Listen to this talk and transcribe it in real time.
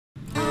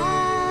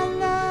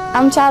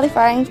I'm Charlie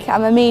Frank,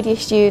 I'm a media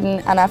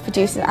student and I've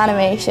produced an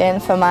animation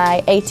for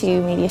my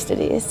A2 Media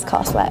Studies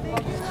coursework.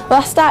 Well,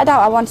 I started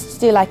out, I wanted to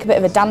do like a bit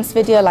of a dance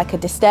video, like a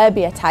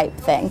Disturbia type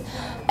thing,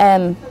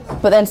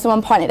 but then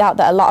someone pointed out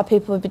that a lot of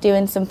people would be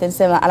doing something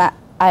similar, and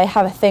I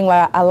have a thing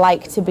where I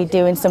like to be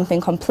doing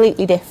something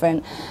completely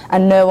different,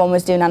 and no one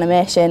was doing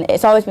animation.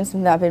 It's always been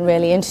something that I've been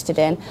really interested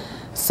in,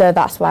 so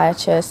that's why I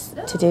chose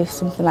to do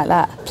something like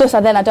that. Plus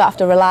then I don't have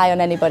to rely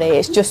on anybody,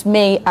 it's just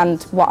me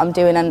and what I'm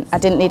doing, and I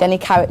didn't need any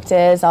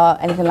characters or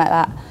anything like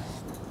that.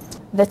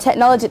 The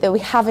technology that we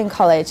have in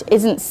college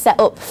isn't set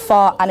up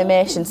for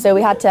animation, so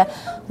we had to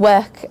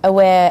work a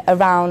way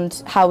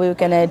around how we were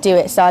going to do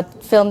it. So I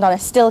filmed on a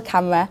still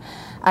camera,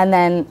 and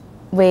then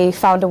we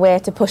found a way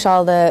to push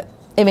all the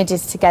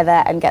images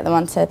together and get them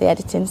onto the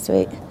editing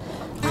suite.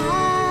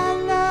 I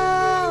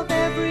love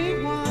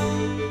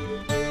everyone,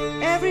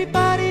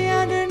 everybody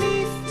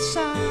underneath the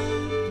sun.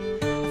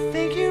 I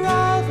think you're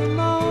all the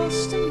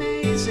most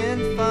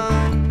amazing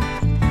fun.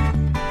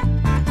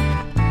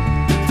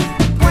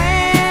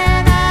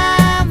 When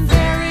I'm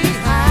very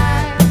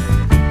high,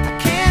 I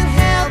can't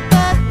help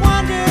but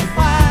wonder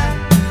why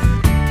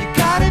you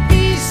gotta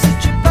be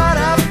such a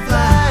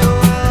butterfly.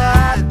 Well,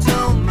 I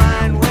don't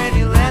mind when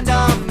you land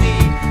on me,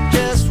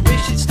 just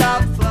wish you'd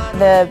stop flying.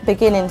 The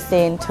beginning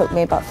scene took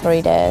me about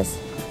 3 days,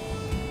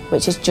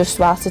 which is just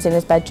whilst he's in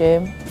his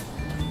bedroom.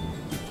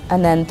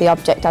 And then the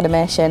object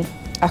animation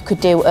I could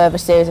do over a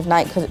series of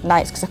nights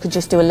because I could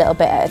just do a little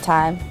bit at a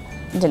time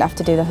and didn't have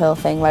to do the whole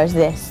thing, whereas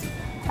this,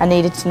 I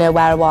needed to know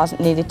where I was,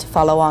 needed to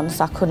follow on,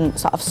 so I couldn't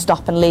sort of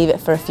stop and leave it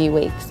for a few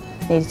weeks.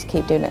 Needed to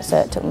keep doing it, so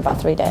it took me about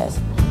 3 days.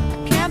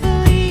 Can't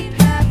believe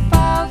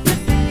half of the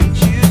things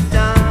you've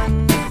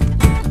done.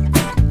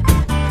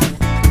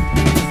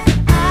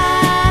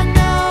 I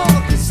know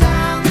 'cause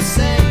I'm the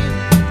same.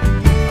 I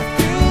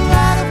threw a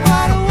lot of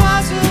what I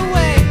was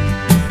away,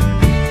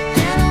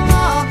 and I'm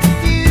all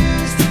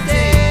confused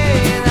today.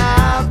 And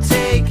I'll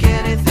take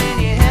anything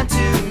you hand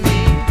to me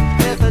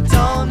if I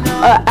don't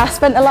know. I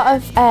spent a lot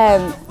of,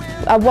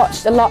 I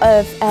watched a lot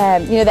of,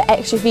 you know, the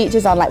extra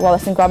features on like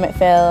Wallace and Gromit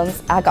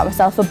films. I got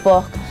myself a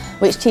book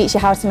which teaches you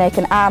how to make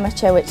an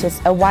armature, which is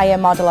a wire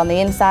model on the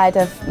inside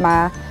of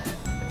my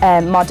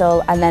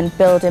model, and then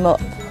build him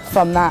up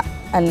from that,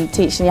 and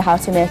teaching you how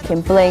to make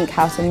him blink,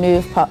 how to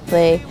move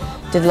properly.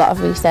 Did a lot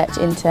of research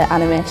into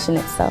animation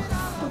itself.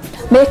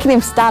 Making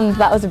him stand,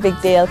 that was a big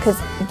deal, because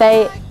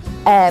they,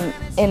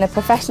 in the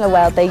professional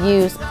world, they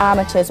use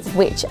armatures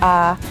which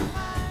are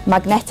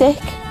magnetic.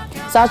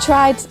 So I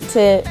tried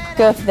to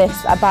go for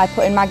this by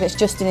putting magnets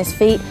just in his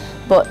feet,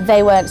 but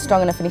they weren't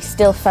strong enough and he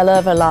still fell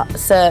over a lot.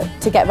 So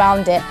to get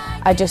around it,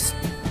 I just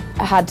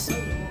had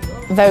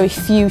very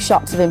few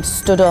shots of him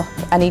stood up,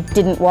 and he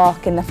didn't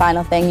walk in the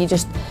final thing.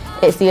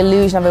 It's the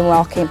illusion of him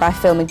walking by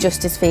filming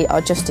just his feet or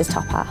just his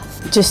top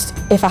half. Just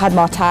if I had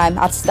more time,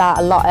 I'd start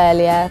a lot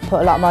earlier, put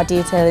a lot more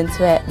detail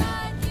into it,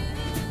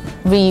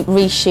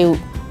 reshoot,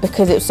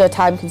 because it was so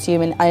time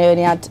consuming. I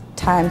only had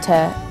time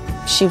to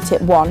shoot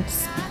it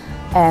once.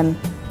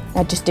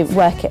 I'd just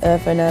work it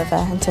over and over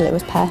until it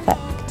was perfect.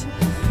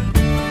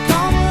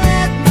 Gonna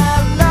let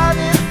my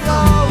loving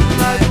flow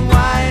like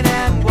wine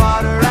and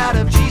water out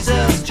of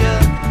Jesus'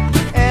 jug,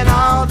 and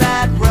all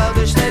that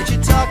rubbish that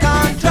you talk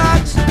on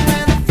drugs. And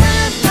when a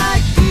friend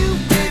like you,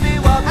 baby,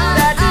 what would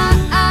I do?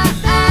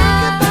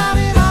 Think about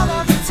it all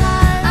of the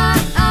time.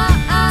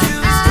 Do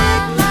we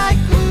stick like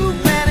glue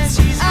when it's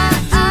easy to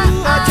do,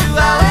 or do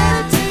I wait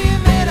until you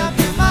made up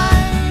your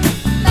mind?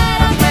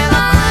 And when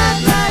a friend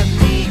like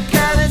me,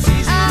 girl, it's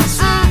easy to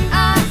see,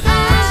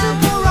 things will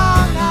go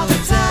wrong all the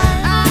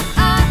time.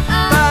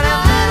 But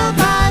little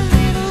by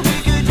little we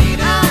could meet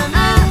in the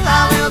middle.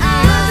 I will be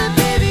yours and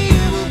baby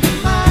you will be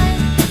mine.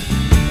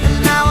 And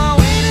now I'll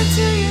wait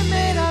until you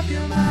made up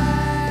your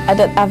mind.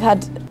 I've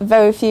had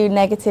very few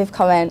negative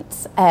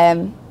comments.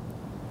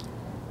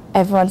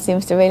 Everyone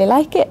seems to really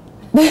like it.